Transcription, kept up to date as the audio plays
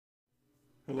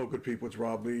Hello, good people. It's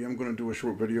Rob Lee. I'm going to do a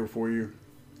short video for you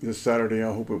this Saturday.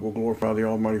 I hope it will glorify the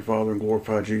Almighty Father and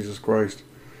glorify Jesus Christ.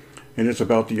 And it's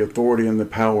about the authority and the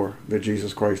power that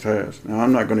Jesus Christ has. Now,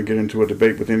 I'm not going to get into a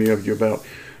debate with any of you about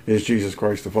is Jesus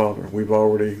Christ the Father. We've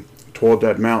already toured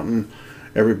that mountain.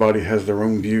 Everybody has their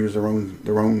own views, their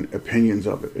own opinions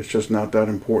of it. It's just not that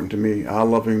important to me. I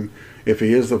love him. If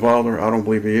he is the Father, I don't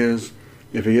believe he is.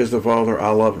 If he is the Father,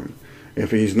 I love him.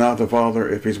 If he's not the Father,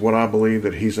 if he's what I believe,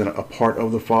 that he's a part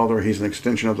of the Father, he's an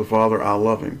extension of the Father, I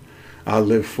love him. I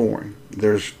live for him.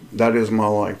 That is my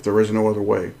life. There is no other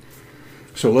way.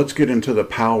 So let's get into the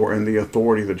power and the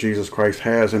authority that Jesus Christ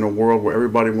has in a world where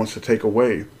everybody wants to take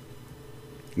away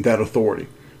that authority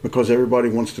because everybody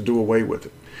wants to do away with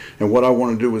it. And what I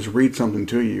want to do is read something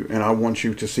to you, and I want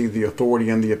you to see the authority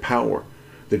and the power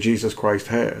that Jesus Christ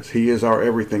has. He is our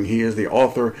everything. He is the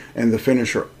author and the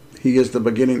finisher. He is the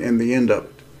beginning and the end of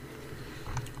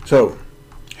it. So,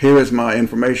 here is my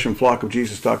information,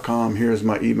 flockofjesus.com. Here is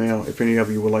my email. If any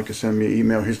of you would like to send me an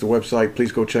email, here's the website.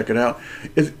 Please go check it out.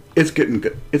 It's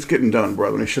getting done,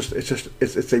 brethren.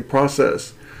 It's a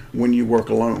process when you work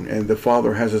alone. And the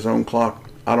Father has his own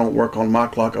clock. I don't work on my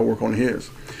clock. I work on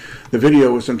his. The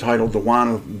video is entitled "The Wine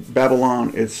of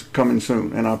Babylon." It's coming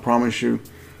soon, and I promise you,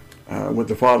 with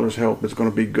the Father's help, it's going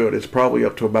to be good. It's probably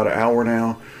up to about an hour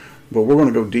now. But we're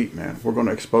going to go deep, man. We're going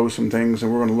to expose some things,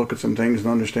 and we're going to look at some things and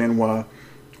understand why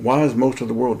is most of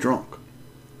the world drunk?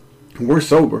 We're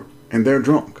sober, and they're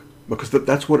drunk, because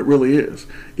that's what it really is,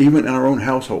 even in our own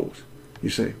households, you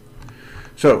see.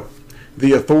 So,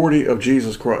 the authority of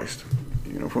Jesus Christ.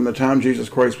 You know, from the time Jesus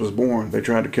Christ was born, they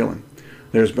tried to kill him.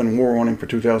 There's been war on him for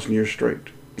 2,000 years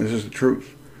straight. This is the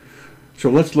truth. So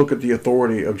let's look at the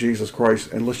authority of Jesus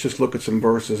Christ, and let's just look at some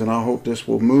verses, and I hope this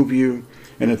will move you.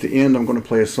 And at the end, I'm going to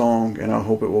play a song, and I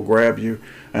hope it will grab you,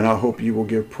 and I hope you will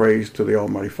give praise to the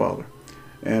Almighty Father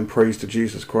and praise to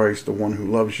Jesus Christ, the one who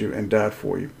loves you and died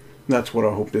for you. That's what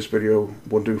I hope this video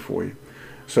will do for you.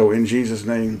 So in Jesus'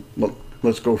 name, look,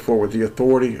 let's go forward. The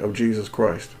authority of Jesus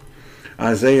Christ.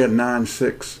 Isaiah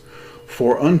 9:6.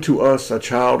 For unto us a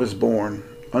child is born,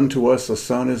 unto us a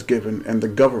son is given, and the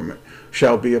government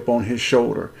shall be upon his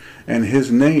shoulder, and his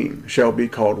name shall be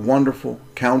called Wonderful,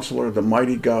 Counselor, the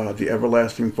Mighty God, the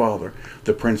Everlasting Father,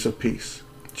 the Prince of Peace.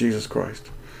 Jesus Christ.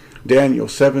 Daniel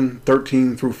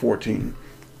 7:13 through 14.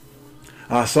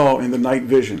 I saw in the night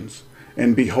visions,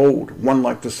 and behold, one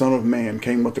like the Son of Man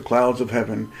came with the clouds of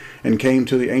heaven, and came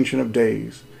to the Ancient of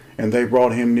Days, and they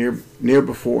brought him near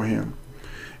before him.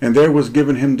 And there was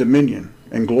given him dominion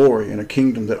and glory and a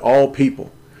kingdom that all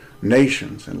people,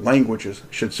 nations, and languages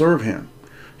should serve him.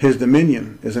 His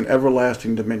dominion is an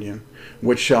everlasting dominion,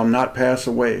 which shall not pass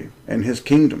away, and his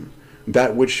kingdom,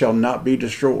 that which shall not be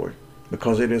destroyed,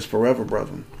 because it is forever,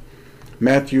 brethren.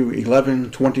 Matthew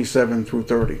 11:27 through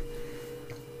 30.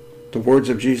 The words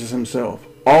of Jesus himself.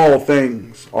 All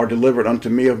things are delivered unto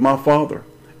me of my Father,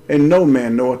 and no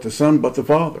man knoweth the Son but the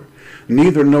Father.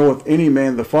 Neither knoweth any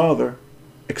man the Father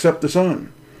except the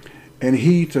Son, and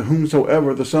he to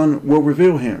whomsoever the Son will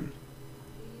reveal him.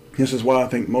 This is why I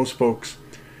think most folks,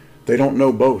 they don't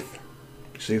know both.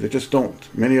 See, they just don't.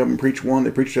 Many of them preach one,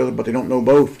 they preach the other, but they don't know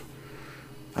both.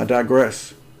 I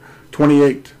digress.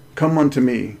 28. Come unto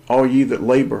me, all ye that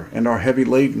labor and are heavy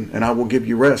laden, and I will give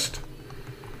you rest.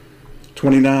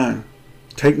 29.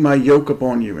 Take my yoke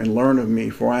upon you, and learn of me,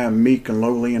 for I am meek and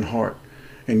lowly in heart,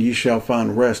 and ye shall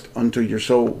find rest unto your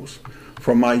souls.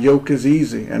 For my yoke is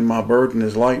easy, and my burden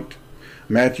is light.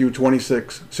 Matthew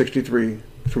 26:63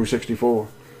 through 64.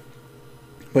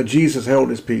 But Jesus held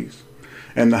his peace,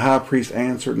 and the high priest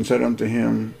answered and said unto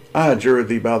him, I adjure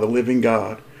thee by the living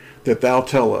God, that thou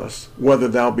tell us whether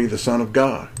thou be the Son of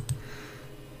God.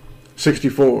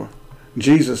 64.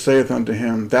 Jesus saith unto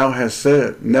him, Thou hast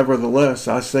said, nevertheless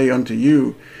I say unto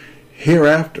you,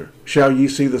 hereafter shall ye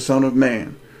see the Son of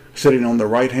Man sitting on the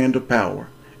right hand of power,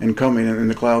 and coming in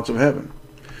the clouds of heaven.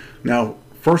 Now,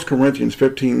 1 Corinthians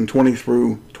 15:20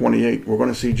 through 28, we're going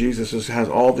to see Jesus has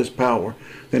all this power,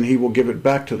 then he will give it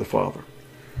back to the Father.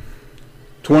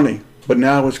 20, but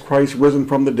now is Christ risen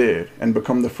from the dead, and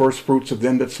become the first fruits of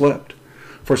them that slept.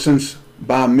 For since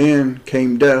by men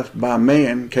came death, by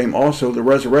man came also the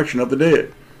resurrection of the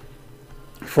dead.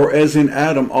 For as in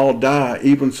Adam all die,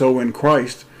 even so in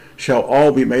Christ shall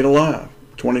all be made alive.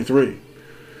 23,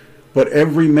 but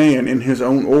every man in his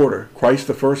own order, Christ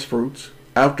the first fruits,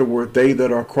 afterward they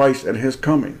that are Christ at his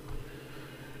coming.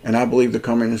 And I believe the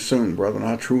coming is soon, brethren.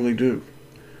 I truly do.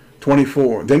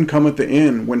 24. Then cometh the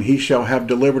end, when he shall have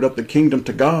delivered up the kingdom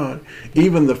to God,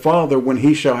 even the Father, when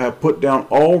he shall have put down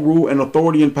all rule and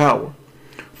authority and power.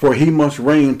 For he must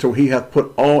reign till he hath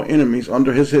put all enemies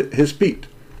under his feet.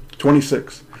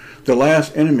 26. The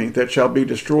last enemy that shall be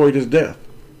destroyed is death.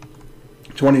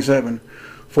 27.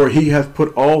 For he hath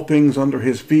put all things under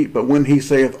his feet, but when he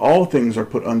saith all things are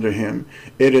put under him,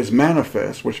 it is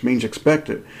manifest, which means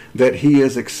expected, that he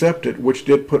is accepted which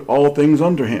did put all things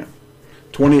under him.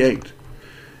 28.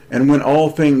 And when all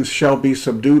things shall be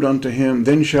subdued unto him,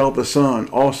 then shall the Son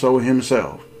also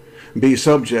himself be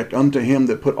subject unto him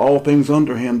that put all things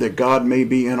under him, that God may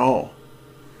be in all.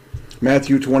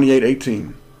 Matthew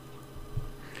 28:18.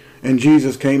 And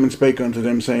Jesus came and spake unto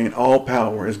them, saying, All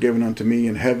power is given unto me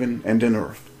in heaven and in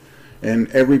earth. And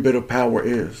every bit of power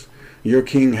is. Your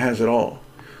King has it all.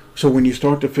 So when you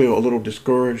start to feel a little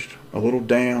discouraged, a little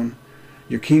down,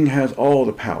 your King has all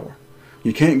the power.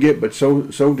 You can't get but so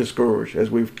discouraged, as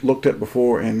we've looked at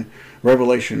before in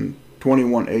Revelation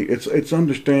 21:8. It's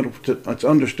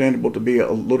understandable to be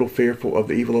a little fearful of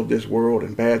the evil of this world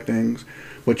and bad things,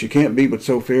 but you can't be but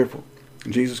so fearful.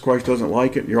 Jesus Christ doesn't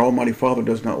like it. Your Almighty Father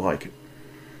does not like it.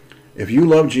 If you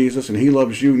love Jesus and he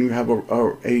loves you, and you have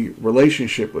a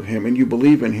relationship with him and you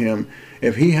believe in him,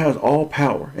 if he has all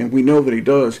power, and we know that he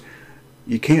does,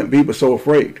 you can't be but so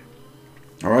afraid.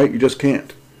 All right? You just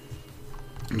can't.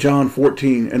 John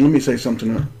 14, and let me say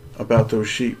something about those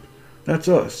sheep. That's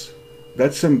us.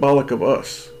 That's symbolic of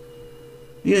us.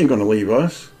 He ain't going to leave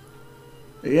us.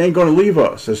 He ain't going to leave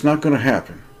us. It's not going to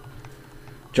happen.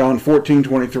 John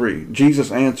 14:23. Jesus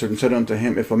answered and said unto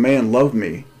him, If a man love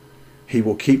me, he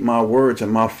will keep my words, and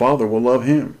my Father will love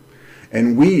him.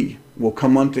 And we will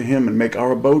come unto him and make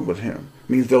our abode with him. It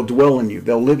means they'll dwell in you.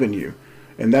 They'll live in you.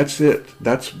 And that's it.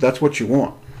 That's what you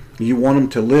want. You want him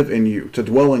to live in you, to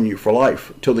dwell in you for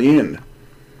life, till the end.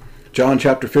 John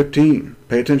chapter 15.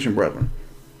 Pay attention, brethren.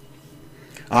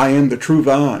 I am the true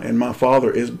vine, and my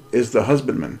Father is the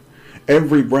husbandman.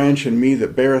 Every branch in me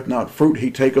that beareth not fruit,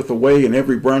 he taketh away, and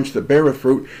every branch that beareth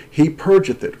fruit, he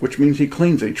purgeth it, which means he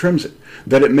cleans it, he trims it,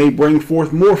 that it may bring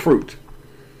forth more fruit.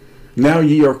 Now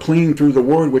ye are clean through the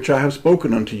word which I have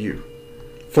spoken unto you.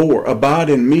 4.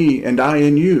 Abide in me, and I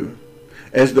in you.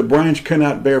 As the branch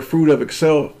cannot bear fruit of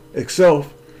itself,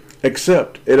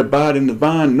 except it abide in the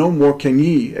vine, no more can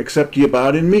ye, except ye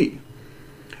abide in me.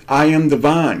 I am the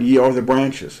vine, ye are the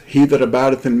branches. He that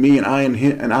abideth in me, and I in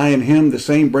him, the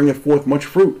same bringeth forth much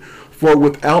fruit. For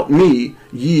without me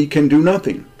ye can do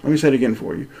nothing. Let me say it again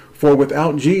for you. For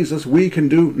without Jesus we can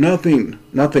do nothing.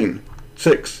 Nothing.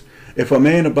 6. If a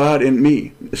man abide in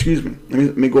me,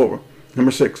 let me go over.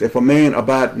 Number 6. If a man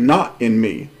abide not in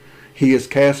me, he is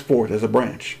cast forth as a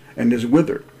branch, and is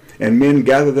withered. And men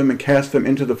gather them and cast them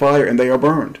into the fire, and they are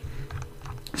burned.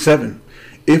 7.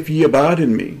 If ye abide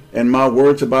in me, and my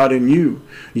words abide in you,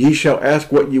 ye shall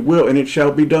ask what ye will, and it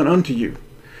shall be done unto you.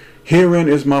 Herein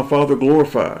is my Father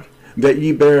glorified, that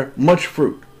ye bear much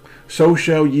fruit. So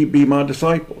shall ye be my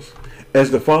disciples. As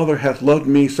the Father hath loved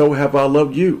me, so have I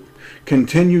loved you.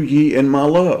 Continue ye in my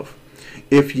love.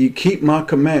 If ye keep my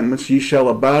commandments, ye shall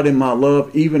abide in my love,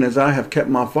 even as I have kept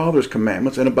my Father's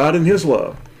commandments, and abide in his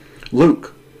love.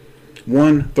 Luke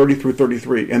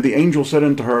 1:30-33. And the angel said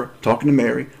unto her, talking to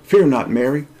Mary, Fear not,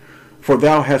 Mary, for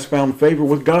thou hast found favor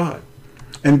with God.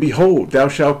 And behold, thou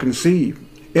shalt conceive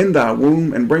in thy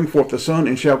womb, and bring forth a son,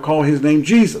 and shall call his name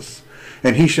Jesus.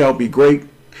 And he shall be great,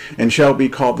 and shall be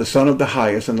called the Son of the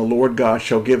Highest, and the Lord God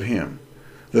shall give him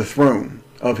the throne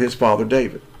of his father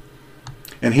David.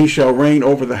 And he shall reign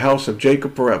over the house of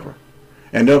Jacob forever,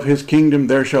 and of his kingdom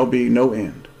there shall be no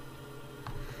end.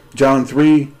 John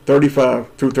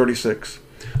 3:35-36.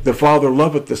 The Father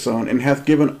loveth the Son, and hath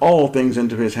given all things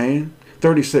into his hand.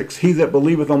 36. He that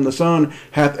believeth on the Son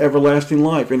hath everlasting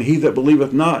life, and he that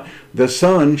believeth not the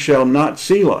Son shall not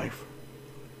see life.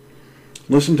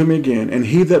 Listen to me again. And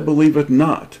he that believeth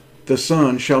not the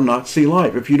Son shall not see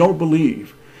life. If you don't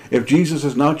believe, if Jesus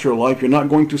is not your life, you're not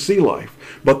going to see life.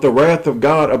 But the wrath of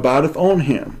God abideth on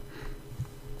him.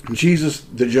 Jesus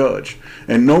the judge.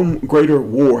 And no greater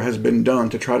war has been done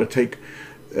to try to take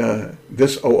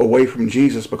this away from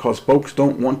Jesus, because folks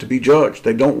don't want to be judged.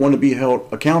 They don't want to be held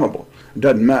accountable. It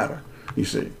doesn't matter, you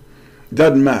see.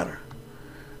 Doesn't matter.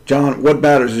 John, what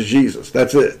matters is Jesus.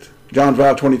 That's it. John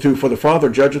 5:22. For the Father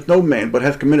judgeth no man, but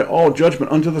hath committed all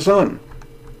judgment unto the Son.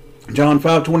 John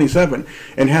 5:27.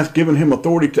 And hath given him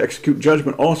authority to execute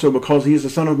judgment also, because he is the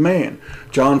Son of Man.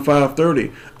 John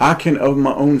 5:30. I can of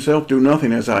my own self do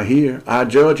nothing as I hear. I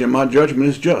judge, and my judgment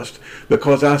is just,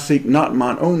 because I seek not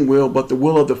mine own will, but the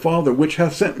will of the Father which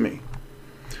hath sent me.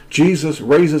 Jesus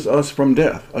raises us from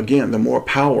death. Again, the more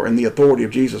power and the authority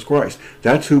of Jesus Christ.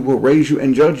 That's who will raise you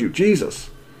and judge you. Jesus.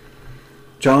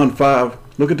 John 5.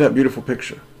 Look at that beautiful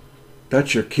picture.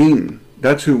 That's your King.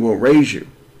 That's who will raise you.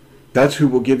 That's who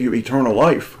will give you eternal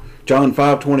life. John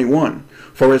 5:21.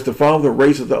 For as the Father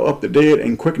raiseth up the dead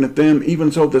and quickeneth them,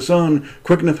 even so the Son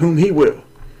quickeneth whom he will.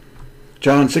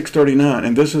 John 6:39.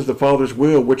 And this is the Father's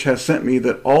will which hath sent me,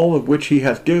 that all of which he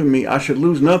hath given me I should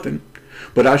lose nothing,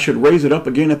 but I should raise it up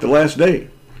again at the last day.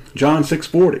 John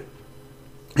 6:40.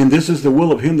 And this is the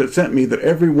will of him that sent me, that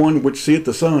every one which seeth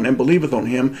the Son and believeth on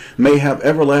him may have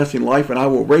everlasting life, and I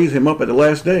will raise him up at the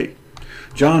last day.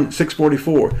 John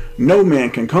 6:44. No man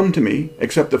can come to me,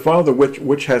 except the Father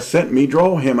which has sent me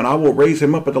draw him, and I will raise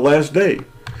him up at the last day.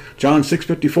 John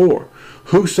 6:54.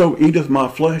 Whoso eateth my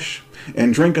flesh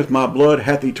and drinketh my blood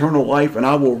hath eternal life, and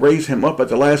I will raise him up at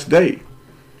the last day.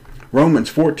 Romans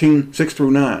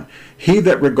 14:6-9. He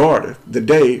that regardeth the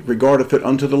day regardeth it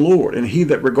unto the Lord, and he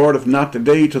that regardeth not the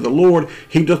day to the Lord,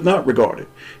 he doth not regard it.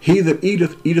 He that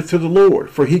eateth, eateth to the Lord,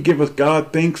 for he giveth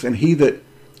God thanks, and he that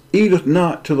eateth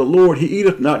not to the Lord, he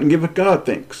eateth not and giveth God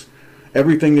thanks.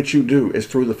 Everything that you do is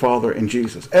through the Father and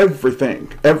Jesus. Everything.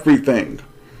 Everything.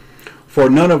 For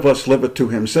none of us liveth to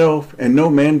himself, and no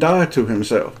man dieth to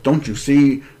himself. Don't you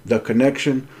see the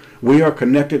connection? We are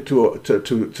connected to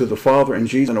the Father and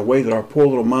Jesus in a way that our poor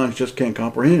little minds just can't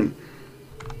comprehend.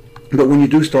 But when you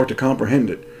do start to comprehend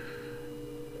it,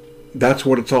 that's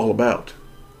what it's all about.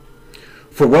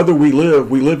 For whether we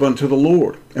live unto the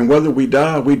Lord, and whether we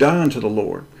die unto the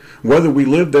Lord. Whether we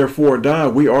live therefore or die,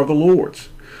 we are the Lord's.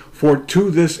 For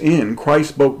to this end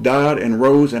Christ both died and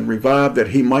rose and revived, that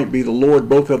he might be the Lord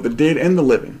both of the dead and the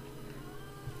living.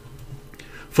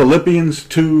 Philippians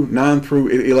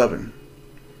 2:9-11.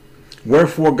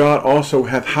 Wherefore God also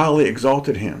hath highly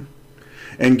exalted him,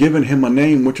 and given him a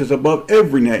name which is above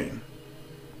every name,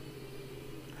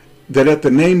 that at the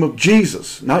name of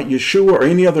Jesus, not Yeshua or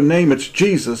any other name, it's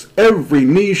Jesus, every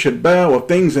knee should bow, of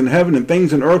things in heaven and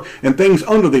things in earth and things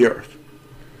under the earth,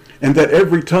 and that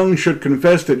every tongue should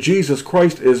confess that Jesus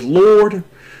Christ is Lord,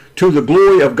 to the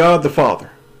glory of God the Father.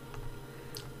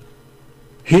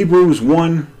 Hebrews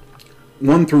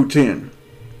 1:1-10.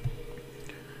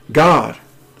 God,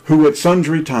 who at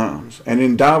sundry times and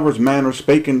in divers manners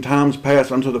spake in times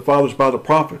past unto the fathers by the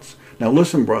prophets. Now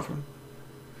listen, brethren,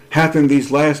 hath in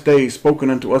these last days spoken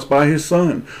unto us by his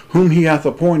Son, whom he hath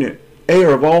appointed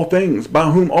heir of all things,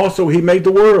 by whom also he made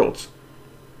the worlds,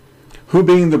 who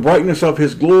being the brightness of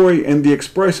his glory and the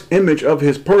express image of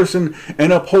his person,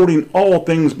 and upholding all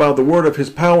things by the word of his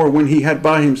power, when he had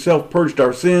by himself purged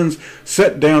our sins,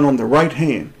 sat down on the right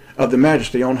hand of the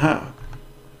majesty on high.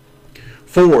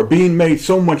 For, being made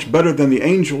so much better than the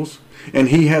angels, and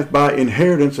he hath by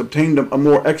inheritance obtained a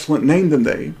more excellent name than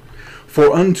they,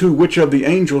 for unto which of the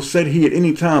angels said he at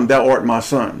any time, Thou art my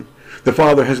son? The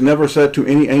Father has never said to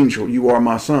any angel, You are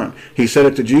my son. He said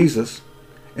it to Jesus,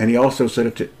 and he also said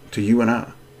it to you and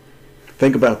I.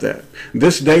 Think about that.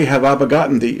 This day have I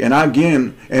begotten thee, and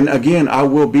again I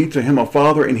will be to him a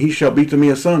father, and he shall be to me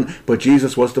a son. But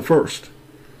Jesus was the first.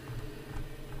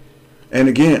 And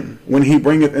again, when he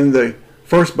bringeth in the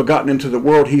first begotten into the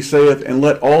world, he saith, And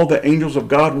let all the angels of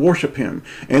God worship him.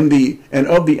 And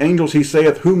of the angels he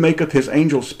saith, Who maketh his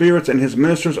angels spirits, and his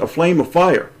ministers a flame of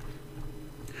fire.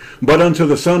 But unto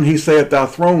the Son he saith, Thy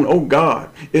throne, O God,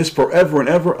 is forever and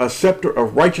ever. A scepter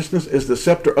of righteousness is the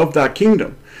scepter of thy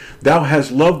kingdom. Thou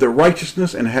hast loved the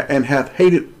righteousness, and hath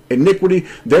hated iniquity.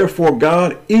 Therefore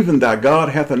God, even thy God,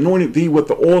 hath anointed thee with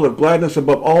the oil of gladness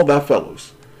above all thy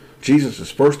fellows. Jesus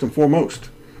is first and foremost.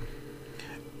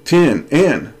 10.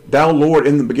 And thou, Lord,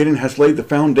 in the beginning hast laid the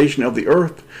foundation of the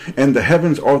earth, and the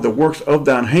heavens are the works of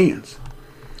thine hands.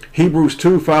 Hebrews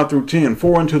 2:5-10.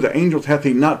 For unto the angels hath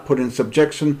he not put in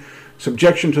subjection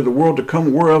to the world to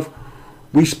come, whereof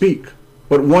we speak.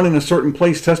 But one in a certain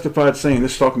place testified, saying,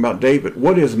 this is talking about David,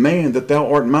 What is man that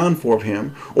thou art mindful of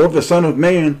him, or the son of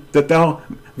man that thou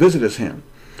visitest him?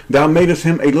 Thou madest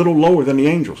him a little lower than the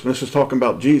angels. And this is talking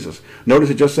about Jesus. Notice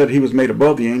it just said he was made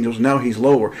above the angels. Now he's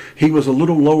lower. He was a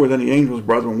little lower than the angels,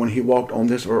 brethren, when he walked on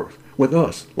this earth with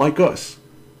us, like us,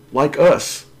 like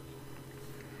us.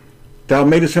 Thou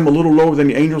madest him a little lower than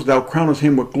the angels. Thou crownest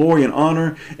him with glory and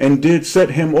honor, and did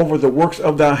set him over the works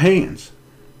of thy hands.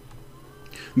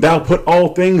 Thou put all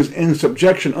things in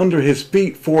subjection under his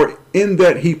feet, for in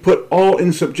that he put all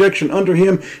in subjection under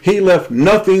him, he left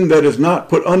nothing that is not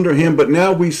put under him. But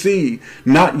now we see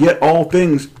not yet all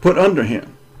things put under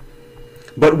him.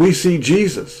 But we see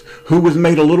Jesus, who was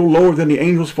made a little lower than the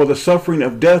angels for the suffering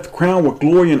of death, crowned with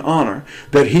glory and honor,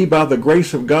 that he by the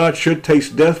grace of God should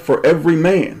taste death for every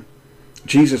man.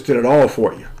 Jesus did it all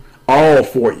for you. All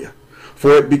for you.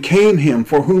 For it became him,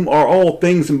 for whom are all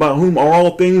things, and by whom are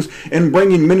all things, and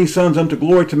bringing many sons unto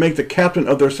glory, to make the captain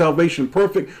of their salvation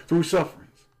perfect through sufferings.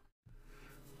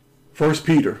 1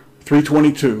 Peter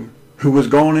 3:22, who is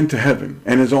gone into heaven,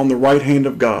 and is on the right hand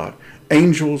of God,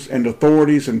 angels and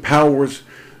authorities and powers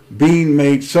being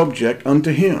made subject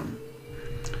unto him.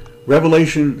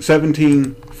 Revelation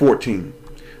 17:14.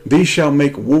 These shall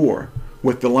make war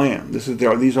with the Lamb.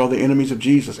 These are the enemies of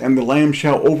Jesus. And the Lamb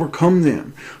shall overcome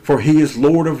them. For he is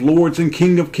Lord of lords and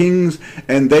King of kings.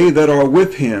 And they that are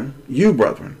with him, you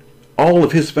brethren, all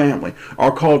of his family,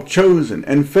 are called chosen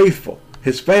and faithful.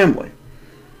 His family.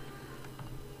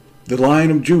 The Lion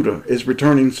of Judah is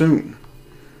returning soon.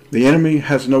 The enemy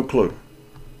has no clue.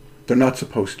 They're not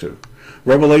supposed to.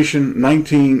 Revelation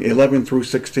 19:11 through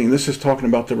 16. This is talking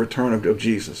about the return of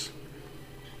Jesus.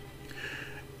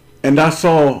 And I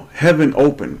saw heaven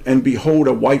open, and behold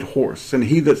a white horse, and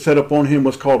he that sat upon him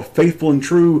was called Faithful and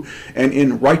True, and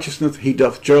in righteousness he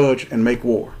doth judge and make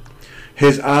war.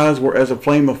 His eyes were as a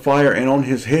flame of fire, and on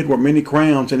his head were many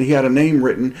crowns, and he had a name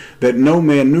written that no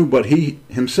man knew but he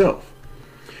himself.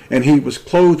 And he was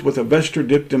clothed with a vesture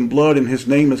dipped in blood, and his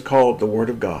name is called the Word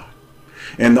of God.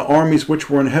 And the armies which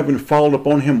were in heaven followed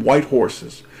upon him white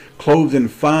horses, clothed in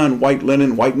fine white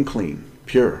linen, white and clean,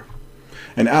 pure.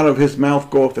 And out of his mouth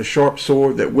goeth a sharp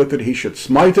sword, that with it he should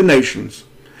smite the nations,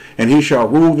 and he shall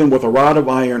rule them with a rod of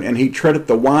iron, and he treadeth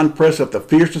the winepress of the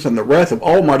fierceness and the wrath of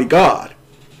Almighty God.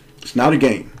 It's not a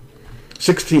game.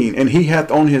 16. And he hath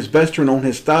on his vesture and on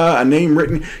his thigh a name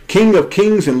written, King of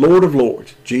kings and Lord of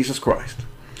lords, Jesus Christ.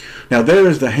 Now there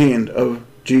is the hand of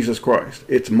Jesus Christ.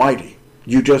 It's mighty.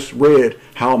 You just read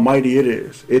how mighty it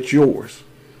is. It's yours.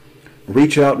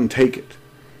 Reach out and take it.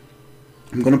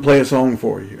 I'm going to play a song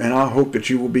for you, and I hope that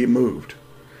you will be moved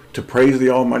to praise the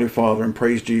Almighty Father and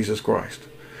praise Jesus Christ.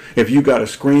 If you got to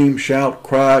scream, shout,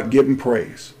 cry, give them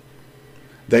praise.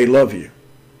 They love you,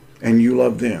 and you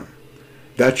love them.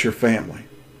 That's your family.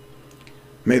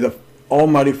 May the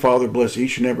Almighty Father bless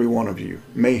each and every one of you.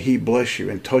 May he bless you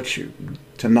and touch you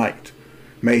tonight.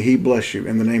 May he bless you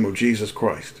in the name of Jesus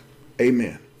Christ.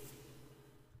 Amen.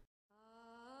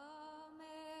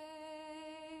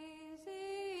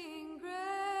 Amazing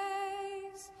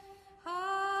grace,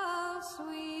 how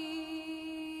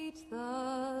sweet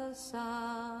the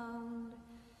sound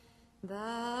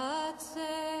that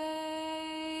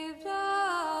saved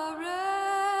a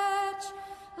wretch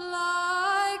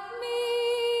like me.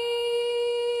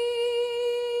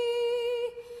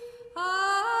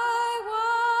 I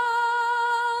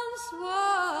once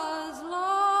was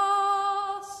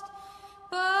lost,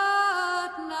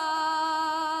 but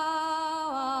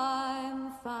now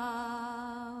I'm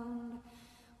found.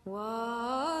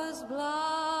 Was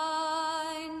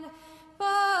blind,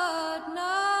 but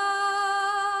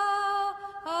now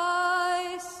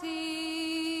I see.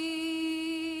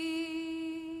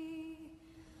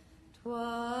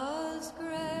 'Twas